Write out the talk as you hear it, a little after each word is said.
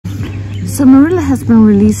So Morula has been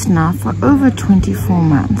released now for over 24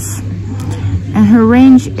 months, and her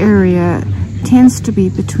range area tends to be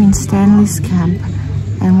between Stanley's camp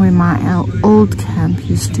and where my old camp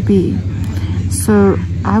used to be. So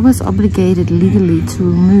I was obligated legally to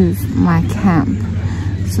remove my camp.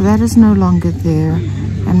 So that is no longer there,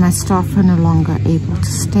 and my staff are no longer able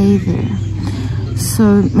to stay there.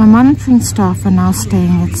 So my monitoring staff are now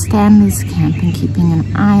staying at Stanley's camp and keeping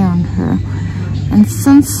an eye on her. And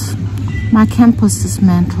since my camp was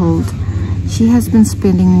dismantled, she has been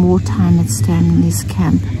spending more time at Stanley's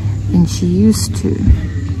camp than she used to.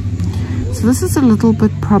 So this is a little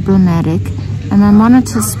bit problematic, and my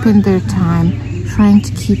monitors spend their time trying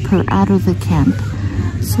to keep her out of the camp.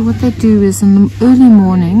 So what they do is in the early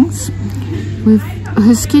mornings,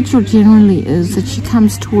 her schedule generally is that she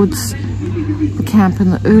comes towards the camp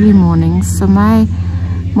in the early mornings. So my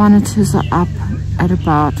monitors are up at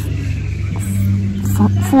about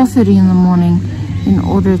 4:30 in the morning in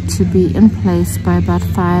order to be in place by about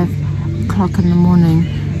 5 o'clock in the morning.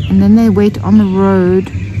 And then they wait on the road,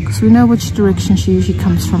 because we know which direction she usually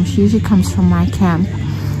comes from. She usually comes from my camp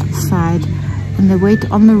side. And they wait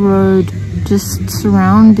on the road just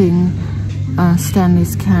surrounding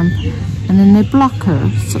Stanley's camp, and then they block her.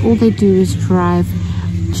 So all they do is drive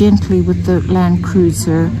gently with the Land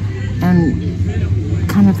Cruiser and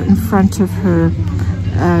kind of in front of her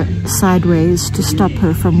sideways to stop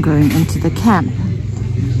her from going into the camp.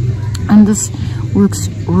 And this works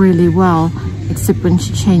really well, except when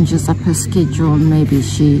she changes up her schedule, and maybe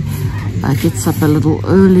she gets up a little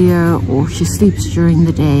earlier, or she sleeps during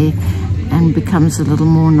the day and becomes a little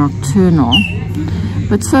more nocturnal.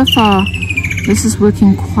 But so far this is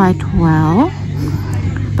working quite well,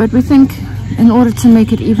 but we think in order to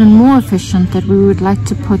make it even more efficient that we would like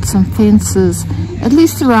to put some fences at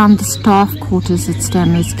least around the staff quarters at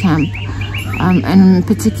Stanley's camp, and in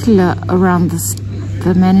particular around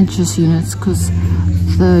the managers' units, because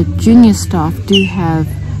the junior staff do have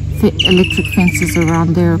electric fences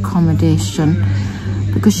around their accommodation,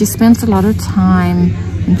 because she spends a lot of time,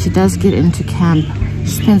 when she does get into camp,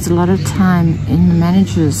 she spends a lot of time in the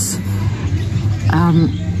manager's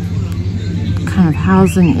kind of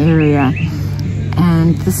housing area,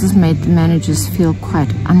 and this has made the managers feel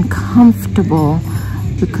quite uncomfortable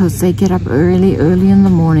because they get up early in the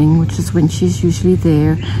morning, which is when she's usually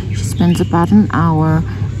there. She spends about an hour,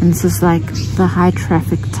 and this is like the high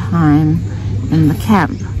traffic time in the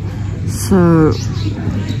camp. So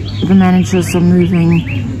the managers are moving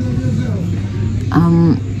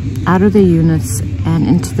out of their units and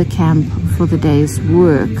into the camp for the day's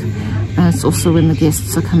work, and it's also when the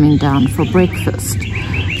guests are coming down for breakfast.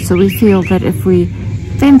 So we feel that if we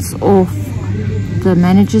fence off the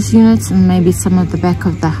managers' units and maybe some of the back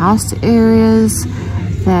of the house areas,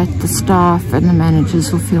 that the staff and the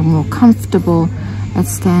managers will feel more comfortable at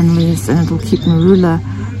Stanley's, and it'll keep Morula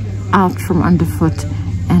out from underfoot,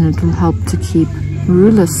 and it will help to keep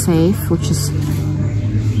Morula safe, which is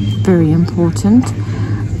very important.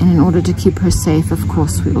 And in order to keep her safe, of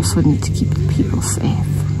course, we also need to keep the people safe.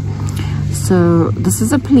 So this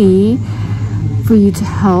is a plea for you to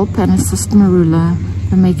help and assist Morula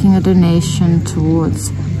by making a donation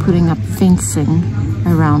towards putting up fencing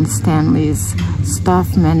around Stanley's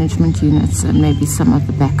staff management units and maybe some of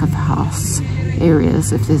the back of house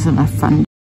areas if there's enough funding.